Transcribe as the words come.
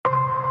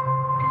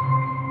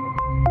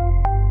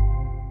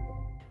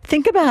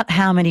Think about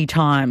how many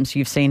times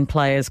you've seen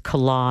players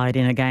collide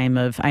in a game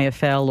of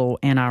AFL or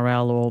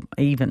NRL or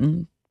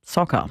even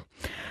soccer.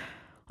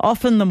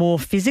 Often the more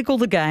physical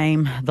the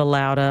game, the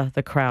louder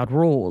the crowd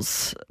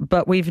roars.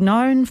 But we've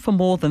known for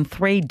more than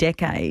 3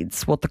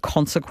 decades what the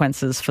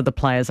consequences for the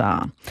players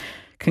are.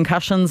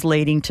 Concussions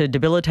leading to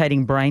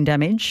debilitating brain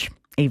damage,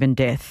 even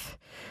death.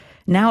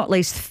 Now at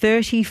least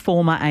 30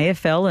 former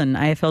AFL and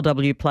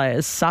AFLW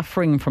players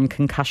suffering from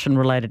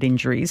concussion-related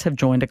injuries have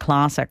joined a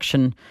class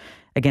action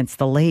against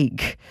the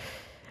league.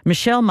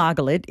 Michelle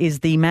Margalit is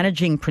the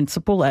managing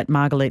principal at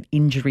Margalit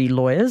Injury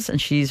Lawyers,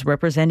 and she's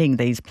representing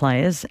these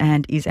players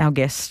and is our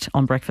guest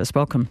on Breakfast.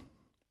 Welcome.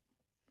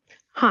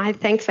 Hi,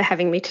 thanks for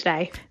having me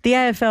today. The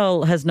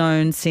AFL has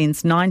known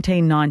since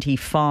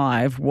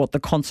 1995 what the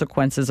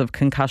consequences of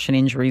concussion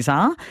injuries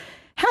are.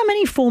 How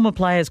many former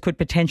players could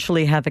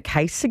potentially have a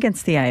case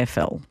against the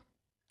AFL?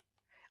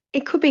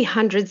 It could be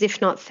hundreds,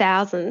 if not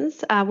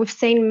thousands. We've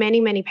seen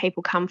many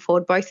people come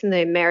forward, both in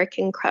the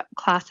American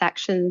class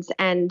actions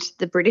and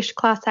the British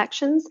class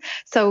actions.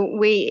 So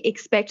we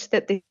expect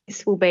that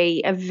this will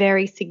be a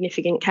very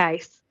significant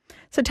case.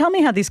 So tell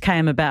me how this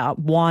came about.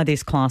 Why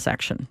this class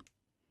action?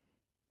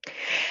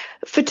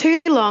 For too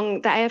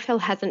long, the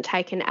AFL hasn't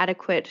taken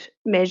adequate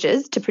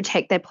measures to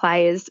protect their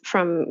players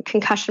from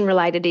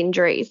concussion-related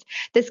injuries.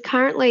 There's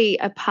currently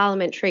a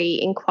parliamentary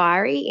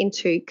inquiry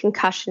into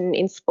concussion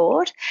in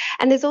sport,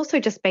 and there's also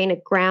just been a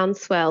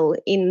groundswell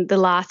in the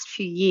last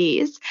few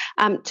years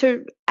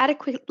to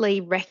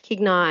adequately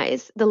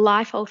recognise the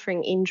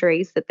life-altering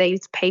injuries that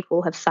these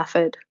people have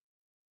suffered.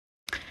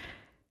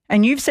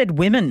 And you've said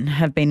women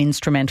have been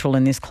instrumental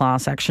in this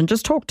class action.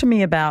 Just talk to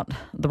me about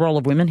the role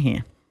of women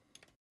here.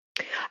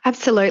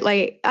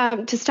 Absolutely.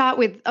 To start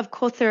with, of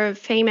course, there are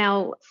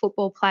female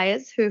football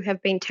players who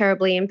have been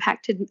terribly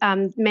impacted.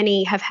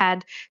 Many have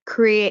had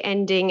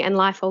career-ending and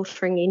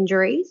life-altering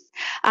injuries.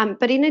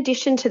 But in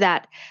addition to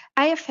that,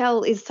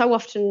 AFL is so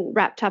often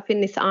wrapped up in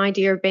this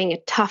idea of being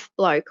a tough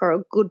bloke or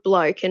a good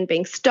bloke and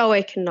being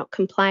stoic and not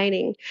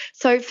complaining.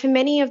 So for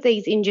many of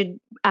these injured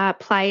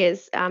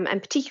players, and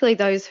particularly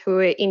those who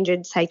were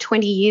injured, say,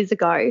 20 years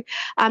ago,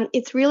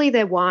 it's really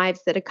their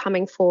wives that are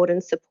coming forward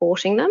and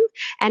supporting them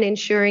and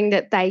ensuring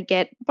that they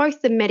get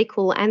both the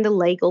medical and the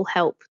legal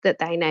help that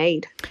they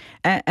need.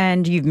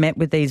 And you've met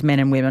with these men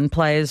and women,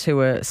 players who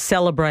are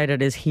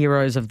celebrated as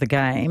heroes of the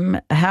game.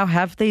 How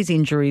have these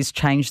injuries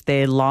changed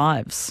their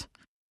lives?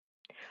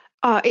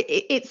 Oh,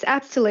 it's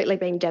absolutely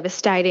been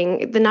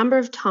devastating. The number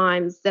of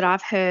times that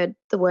I've heard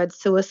the word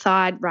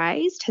suicide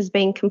raised has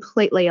been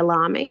completely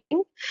alarming.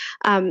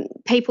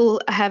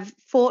 People have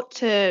fought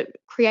to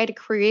create a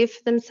career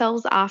for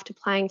themselves after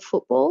playing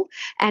football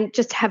and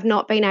just have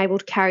not been able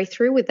to carry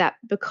through with that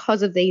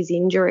because of these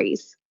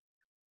injuries.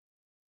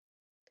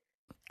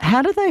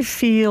 How do they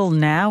feel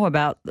now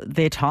about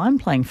their time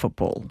playing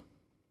football?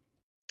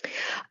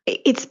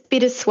 It's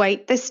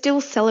bittersweet. They're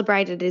still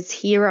celebrated as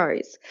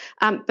heroes,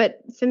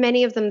 but for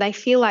many of them, they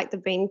feel like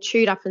they've been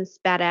chewed up and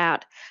spat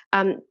out.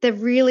 There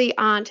really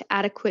aren't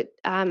adequate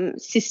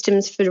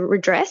systems for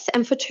redress,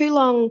 and for too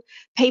long,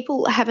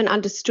 people haven't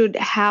understood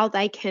how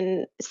they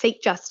can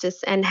seek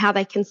justice and how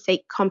they can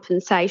seek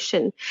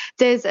compensation.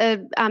 There's a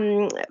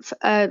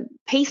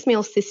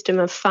piecemeal system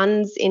of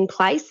funds in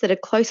place that are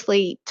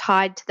closely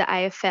tied to the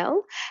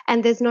AFL,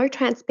 and there's no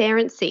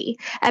transparency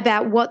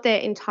about what their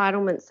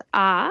entitlements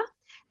are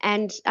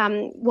and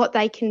what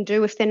they can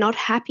do if they're not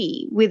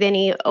happy with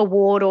any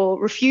award or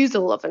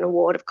refusal of an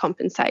award of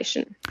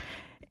compensation.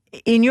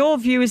 In your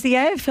view, is the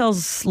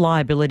AFL's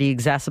liability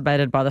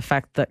exacerbated by the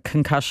fact that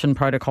concussion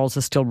protocols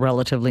are still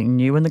relatively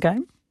new in the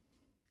game?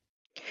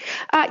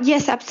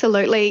 Yes,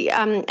 absolutely.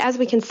 As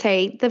we can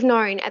see, they've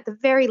known at the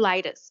very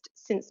latest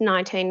since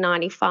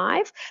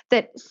 1995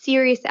 that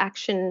serious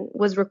action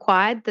was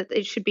required, that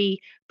it should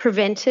be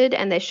prevented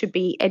and there should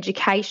be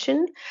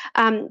education.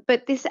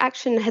 But this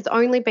action has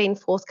only been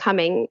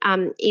forthcoming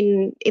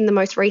in the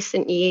most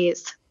recent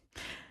years.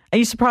 Are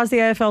you surprised the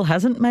AFL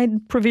hasn't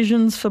made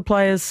provisions for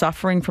players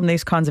suffering from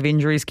these kinds of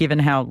injuries, given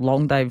how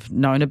long they've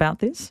known about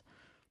this?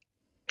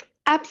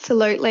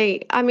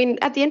 Absolutely. I mean,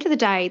 at the end of the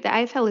day, the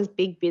AFL is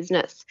big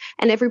business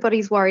and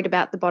everybody's worried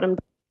about the bottom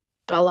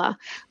dollar.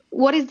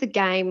 What is the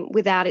game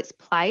without its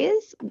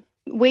players?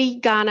 We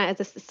garner as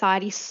a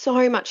society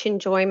so much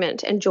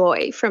enjoyment and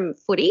joy from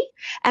footy,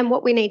 and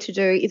what we need to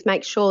do is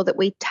make sure that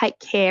we take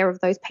care of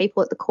those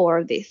people at the core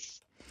of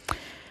this.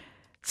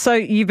 So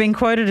you've been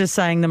quoted as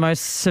saying the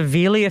most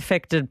severely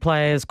affected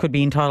players could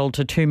be entitled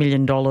to $2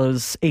 million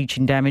each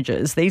in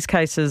damages. These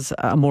cases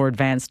are more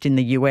advanced in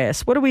the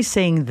US. What are we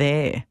seeing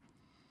there?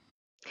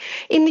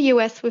 In the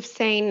US, we've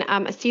seen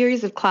a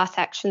series of class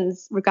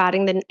actions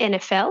regarding the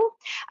NFL,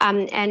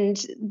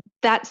 and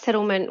that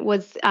settlement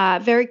was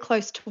very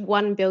close to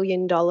 $1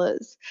 billion.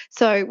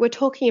 So we're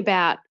talking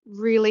about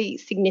really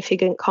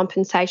significant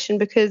compensation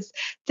because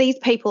these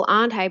people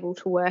aren't able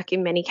to work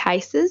in many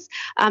cases,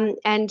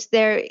 and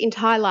their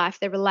entire life,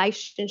 their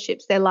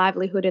relationships, their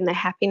livelihood and their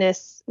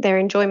happiness, their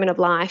enjoyment of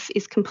life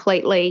is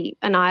completely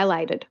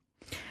annihilated.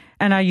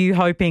 And are you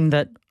hoping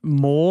that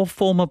more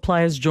former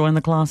players join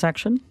the class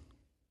action?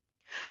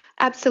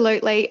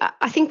 Absolutely.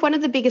 I think one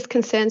of the biggest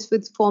concerns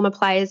with former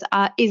players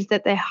is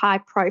that they're high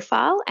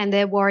profile and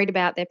they're worried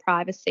about their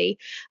privacy.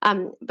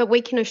 But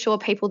we can assure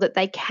people that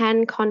they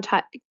can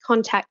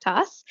contact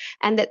us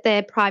and that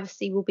their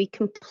privacy will be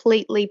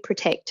completely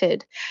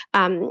protected.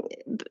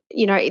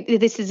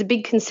 This is a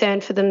big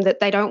concern for them, that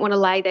they don't want to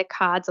lay their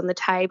cards on the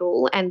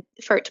table and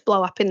for it to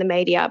blow up in the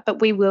media,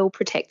 but we will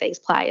protect these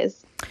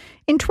players.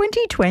 In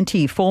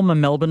 2020, former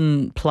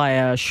Melbourne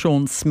player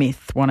Sean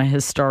Smith won a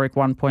historic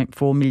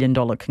 $1.4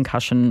 million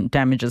concussion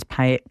damages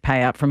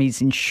payout from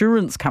his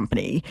insurance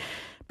company.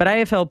 But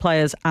AFL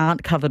players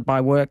aren't covered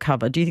by work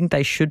cover. Do you think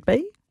they should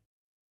be?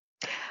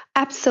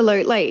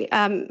 Absolutely.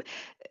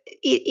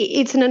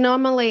 It's an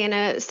anomaly and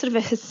a sort of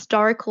a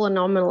historical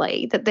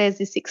anomaly that there's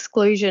this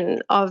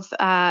exclusion of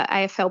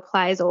AFL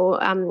players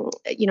or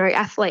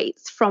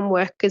athletes from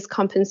workers'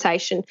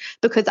 compensation,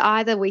 because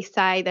either we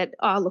say that,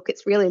 oh look,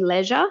 it's really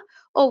leisure,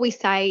 or we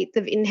say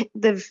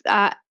they've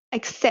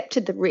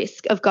accepted the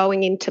risk of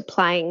going into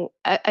playing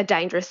a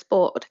dangerous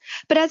sport.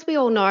 But as we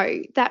all know,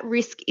 that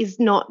risk is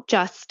not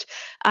just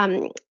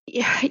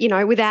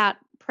without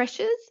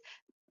pressures.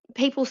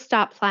 People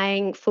start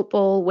playing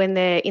football when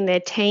they're in their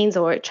teens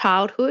or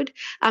childhood,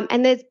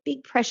 and there's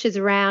big pressures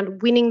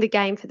around winning the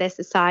game for their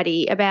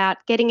society, about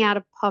getting out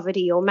of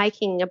poverty or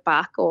making a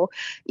buck or,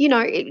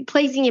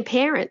 pleasing your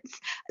parents.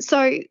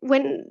 So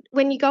when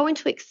you go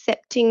into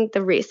accepting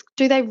the risk,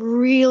 do they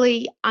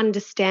really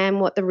understand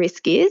what the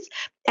risk is?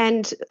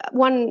 And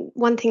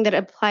one thing that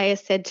a player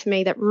said to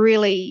me that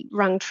really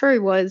rung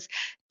true was,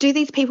 do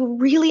these people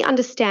really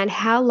understand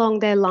how long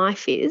their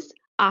life is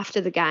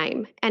after the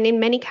game? And in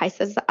many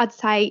cases, I'd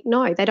say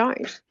no, they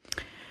don't.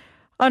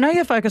 I know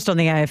you're focused on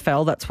the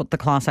AFL. That's what the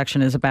class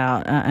action is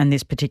about, and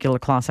this particular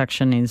class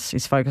action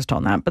is focused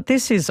on that. But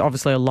this is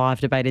obviously a live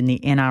debate in the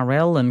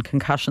NRL, and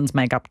concussions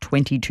make up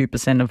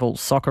 22% of all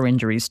soccer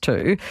injuries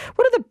too.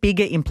 What are the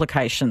bigger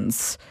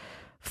implications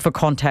for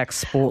contact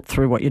sport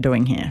through what you're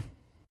doing here?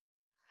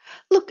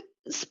 Look,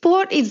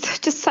 sport is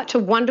just such a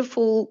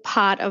wonderful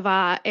part of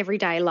our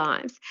everyday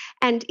lives,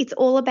 and it's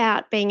all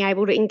about being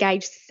able to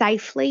engage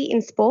safely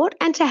in sport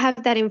and to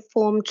have that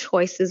informed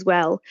choice as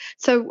well.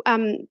 So,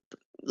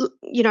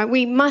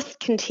 we must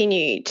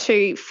continue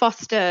to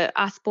foster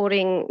our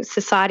sporting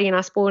society and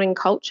our sporting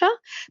culture,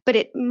 but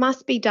it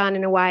must be done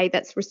in a way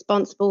that's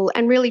responsible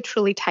and really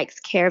truly takes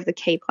care of the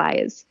key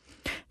players.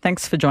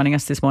 Thanks for joining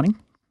us this morning.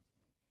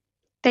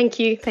 Thank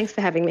you. Thanks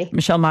for having me.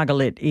 Michelle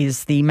Margalit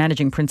is the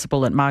managing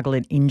principal at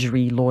Margalit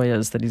Injury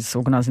Lawyers that is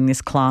organising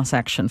this class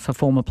action for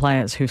former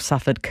players who've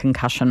suffered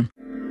concussion.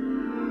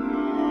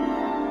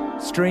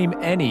 Stream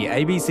any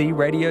ABC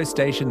radio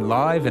station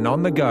live and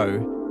on the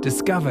go.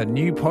 Discover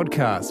new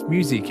podcasts,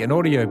 music and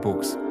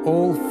audiobooks,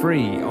 all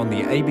free on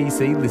the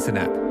ABC Listen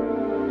app.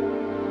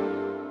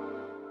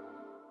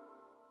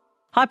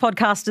 Hi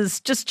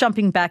podcasters, just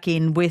jumping back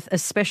in with a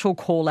special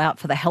call out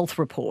for the health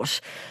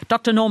report.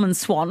 Dr Norman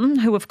Swan,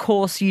 who of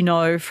course you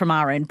know from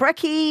RN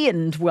Brekkie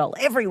and well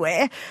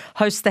everywhere,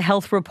 hosts the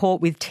health report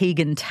with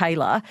Tegan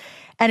Taylor,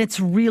 and it's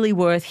really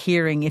worth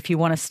hearing if you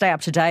want to stay up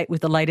to date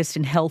with the latest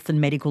in health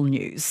and medical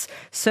news.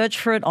 Search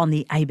for it on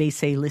the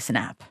ABC Listen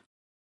app.